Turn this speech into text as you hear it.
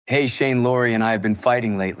Hey, Shane, Lori and I have been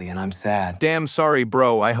fighting lately, and I'm sad. Damn sorry,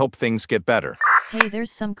 bro. I hope things get better. Hey,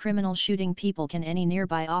 there's some criminal shooting people. Can any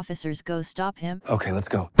nearby officers go stop him? Okay, let's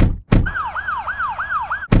go.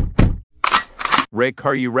 Rick,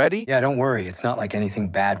 are you ready? Yeah, don't worry. It's not like anything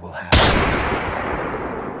bad will happen.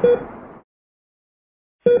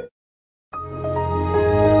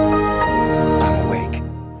 I'm awake.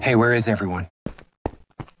 Hey, where is everyone?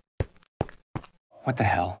 What the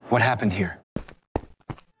hell? What happened here?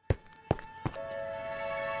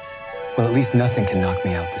 Well, at least nothing can knock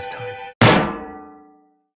me out this time.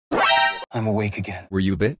 I'm awake again. Were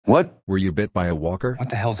you bit? What? Were you bit by a walker? What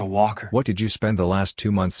the hell's a walker? What, did you spend the last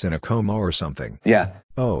 2 months in a coma or something? Yeah.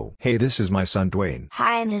 Oh, hey, this is my son Dwayne.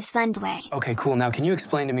 Hi, I'm his son Dwayne. Okay, cool. Now, can you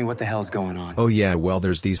explain to me what the hell's going on? Oh yeah, well,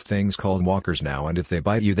 there's these things called walkers now, and if they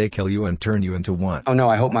bite you, they kill you and turn you into one. Oh no,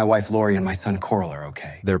 I hope my wife Lori and my son Coral are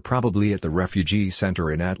okay. They're probably at the refugee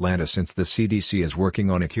center in Atlanta since the CDC is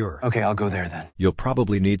working on a cure. Okay, I'll go there then. You'll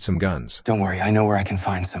probably need some guns. Don't worry, I know where I can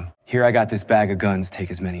find some. Here, I got this bag of guns.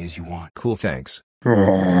 Take as many as you want. Cool, thanks. Is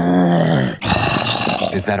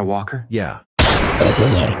that a walker? Yeah.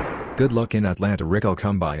 Good luck in Atlanta, Rick. I'll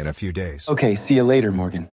come by in a few days. Okay, see you later,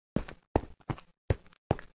 Morgan.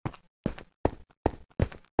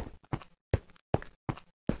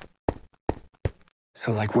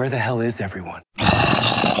 So, like, where the hell is everyone?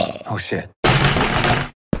 Oh, shit.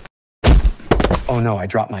 Oh no, I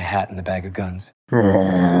dropped my hat in the bag of guns.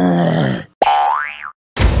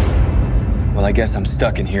 Well, I guess I'm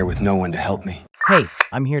stuck in here with no one to help me. Hey,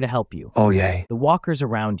 I'm here to help you. Oh, yay. The walkers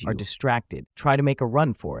around you are distracted. Try to make a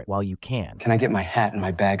run for it while you can. Can I get my hat and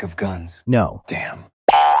my bag of guns? No. Damn.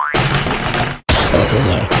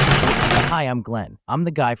 Hi, I'm Glenn. I'm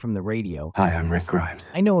the guy from the radio. Hi, I'm Rick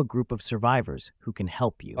Grimes. I know a group of survivors who can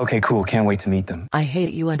help you. Okay, cool. Can't wait to meet them. I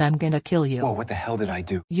hate you and I'm gonna kill you. Whoa, what the hell did I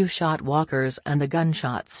do? You shot walkers and the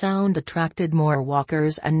gunshot sound attracted more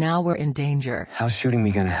walkers and now we're in danger. How's shooting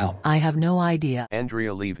me gonna help? I have no idea.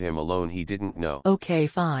 Andrea, leave him alone, he didn't know. Okay,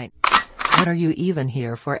 fine. What are you even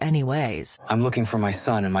here for anyways? I'm looking for my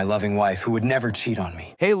son and my loving wife who would never cheat on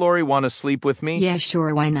me. Hey, Lori, want to sleep with me? Yeah,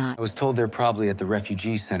 sure, why not? I was told they're probably at the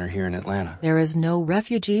refugee center here in Atlanta. There is no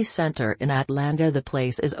refugee center in Atlanta. The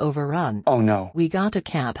place is overrun. Oh no. We got a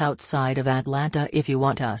camp outside of Atlanta if you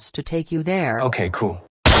want us to take you there. Okay, cool.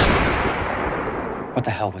 What the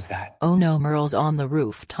hell was that? Oh no, Merle's on the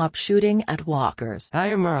rooftop shooting at walkers.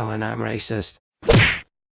 Hi, Merle, and I'm racist.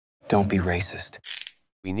 Don't be racist.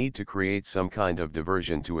 We need to create some kind of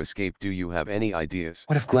diversion to escape. Do you have any ideas?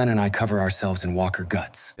 What if Glenn and I cover ourselves in walker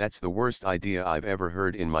guts? That's the worst idea I've ever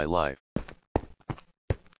heard in my life.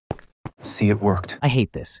 See, it worked. I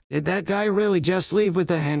hate this. Did that guy really just leave with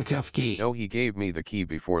the handcuff key? No, he gave me the key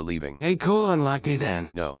before leaving. Hey, cool, unlucky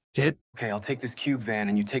then. No. Shit. Okay, I'll take this cube van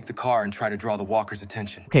and you take the car and try to draw the walker's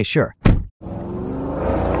attention. Okay, sure.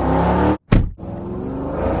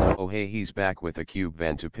 Oh hey, he's back with a cube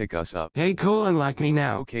van to pick us up. Hey, cool, unlike me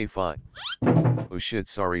now. Okay, fine. Oh shit,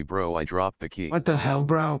 sorry bro, I dropped the key. What the hell,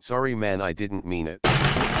 bro? Sorry man, I didn't mean it.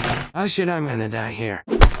 Oh shit, I'm gonna die here.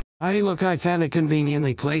 Hey, look, I found a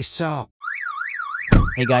conveniently placed saw.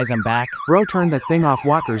 Hey guys, I'm back. Bro, turn that thing off.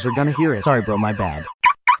 Walkers are gonna hear it. Sorry, bro, my bad.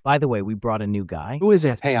 By the way, we brought a new guy. Who is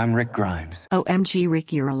it? Hey, I'm Rick Grimes. OMG,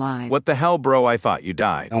 Rick, you're alive. What the hell, bro? I thought you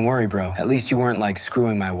died. Don't worry, bro. At least you weren't, like,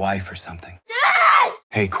 screwing my wife or something.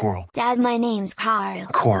 Hey, Coral. Dad, my name's Carl.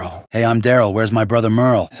 Coral. Hey, I'm Daryl. Where's my brother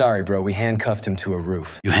Merle? Sorry, bro. We handcuffed him to a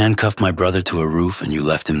roof. You handcuffed my brother to a roof and you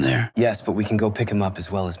left him there? Yes, but we can go pick him up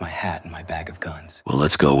as well as my hat and my bag of guns. Well,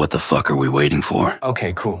 let's go. What the fuck are we waiting for?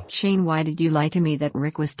 Okay, cool. Shane, why did you lie to me that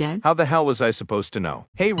Rick was dead? How the hell was I supposed to know?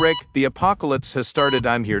 Hey, Rick, the apocalypse has started.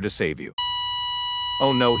 I'm here to save you.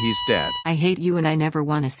 Oh no, he's dead. I hate you and I never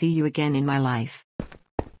want to see you again in my life.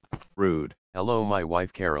 Rude. Hello, my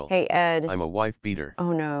wife Carol. Hey, Ed. I'm a wife beater.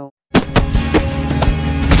 Oh no.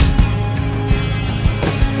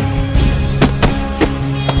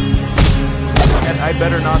 And I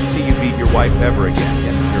better not see you beat your wife ever again.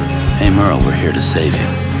 Yes, sir. Hey, Merle, we're here to save you.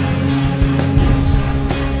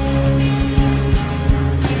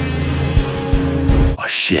 Oh,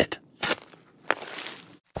 shit.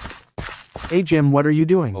 Hey, Jim, what are you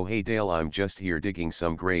doing? Oh hey Dale, I'm just here digging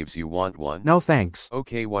some graves. You want one? No, thanks.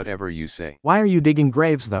 Okay, whatever you say. Why are you digging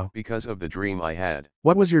graves, though? Because of the dream I had.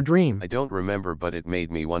 What was your dream? I don't remember, but it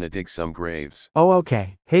made me want to dig some graves. Oh,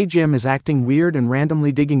 okay. Hey, Jim is acting weird and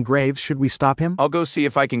randomly digging graves. Should we stop him? I'll go see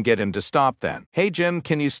if I can get him to stop then. Hey, Jim,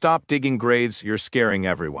 can you stop digging graves? You're scaring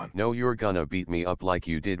everyone. No, you're gonna beat me up like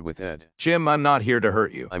you did with Ed. Jim, I'm not here to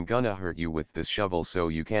hurt you. I'm gonna hurt you with this shovel so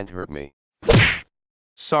you can't hurt me.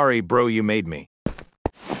 Sorry, bro, you made me.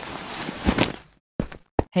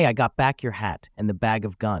 Hey, I got back your hat and the bag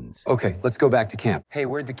of guns. Okay, let's go back to camp. Hey,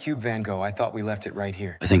 where'd the cube van go? I thought we left it right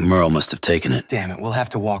here. I think Merle must have taken it. Damn it, we'll have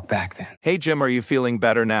to walk back then. Hey Jim, are you feeling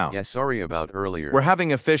better now? Yeah, sorry about earlier. We're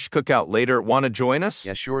having a fish cookout later. Want to join us?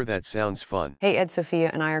 Yeah, sure, that sounds fun. Hey, Ed, Sophia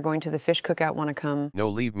and I are going to the fish cookout. Want to come? No,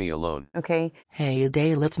 leave me alone. Okay. Hey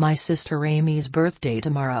Dale, it's my sister Amy's birthday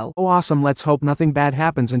tomorrow. Oh awesome, let's hope nothing bad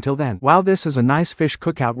happens until then. Wow, this is a nice fish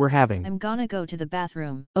cookout we're having. I'm gonna go to the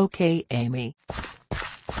bathroom. Okay, Amy.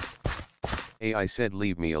 Hey, I said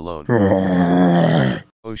leave me alone.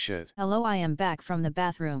 Oh shit. Hello, I am back from the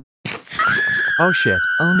bathroom. Oh shit.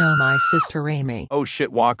 Oh no, my sister Amy. Oh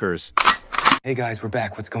shit, walkers. Hey guys, we're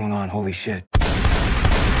back. What's going on? Holy shit.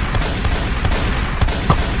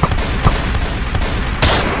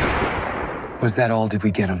 Was that all? Did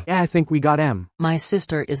we get him? Yeah, I think we got M. My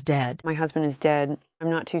sister is dead. My husband is dead.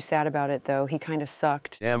 I'm not too sad about it, though. He kind of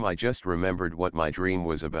sucked. Damn, I just remembered what my dream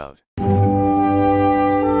was about.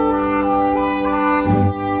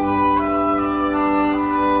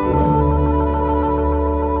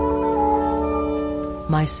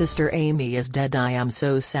 My sister Amy is dead. I am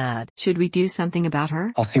so sad. Should we do something about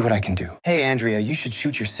her? I'll see what I can do. Hey, Andrea, you should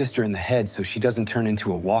shoot your sister in the head so she doesn't turn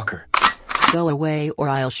into a walker. Go away or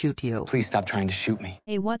I'll shoot you. Please stop trying to shoot me.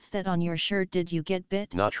 Hey, what's that on your shirt? Did you get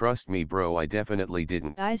bit? Not trust me, bro, I definitely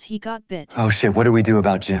didn't. Guys, he got bit. Oh shit, what do we do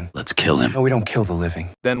about Jim? Let's kill him. No, we don't kill the living.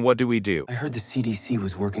 Then what do we do? I heard the CDC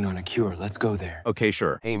was working on a cure. Let's go there. Okay,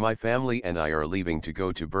 sure. Hey, my family and I are leaving to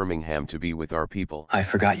go to Birmingham to be with our people. I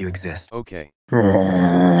forgot you exist. Okay.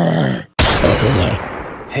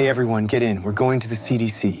 Hey everyone, get in. We're going to the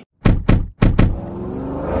CDC.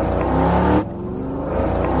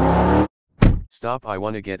 Stop, I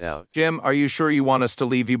want to get out. Jim, are you sure you want us to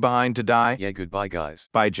leave you behind to die? Yeah, goodbye guys.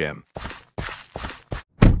 Bye, Jim.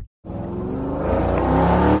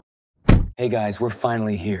 Hey guys, we're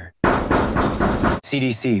finally here.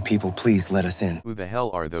 CDC, people, please let us in. Who the hell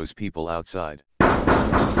are those people outside?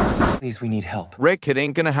 Please, we need help. Rick, it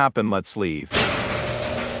ain't gonna happen, let's leave.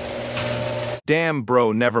 Damn,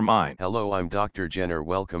 bro, never mind. Hello, I'm Dr. Jenner,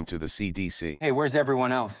 welcome to the CDC. Hey, where's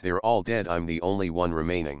everyone else? They're all dead, I'm the only one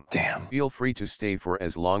remaining. Damn. Feel free to stay for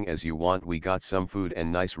as long as you want, we got some food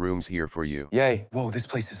and nice rooms here for you. Yay. Whoa, this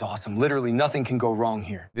place is awesome. Literally nothing can go wrong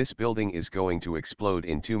here. This building is going to explode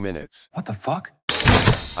in 2 minutes. What the fuck?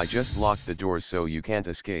 I just locked the doors so you can't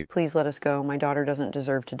escape. Please let us go. My daughter doesn't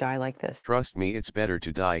deserve to die like this. Trust me, it's better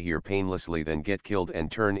to die here painlessly than get killed and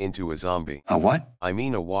turn into a zombie. A what? I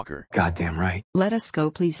mean a walker. Goddamn right. Let us go,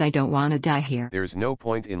 please. I don't want to die here. There's no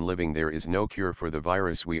point in living. There is no cure for the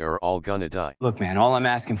virus. We are all gonna die. Look, man, all I'm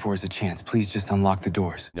asking for is a chance. Please just unlock the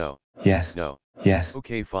doors. No. Yes. No. Yes.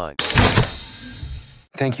 Okay, fine.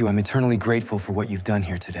 Thank you. I'm eternally grateful for what you've done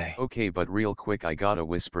here today. Okay, but real quick, I gotta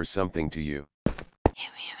whisper something to you.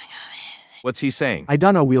 What's he saying? I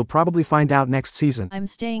dunno, we'll probably find out next season. I'm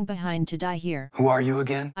staying behind to die here. Who are you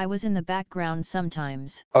again? I was in the background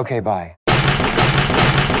sometimes. Okay, bye.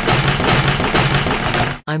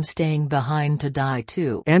 I'm staying behind to die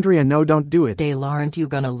too. Andrea, no, don't do it. Dale, aren't you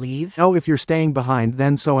gonna leave? No, if you're staying behind,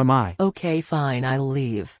 then so am I. Okay, fine, I'll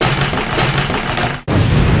leave.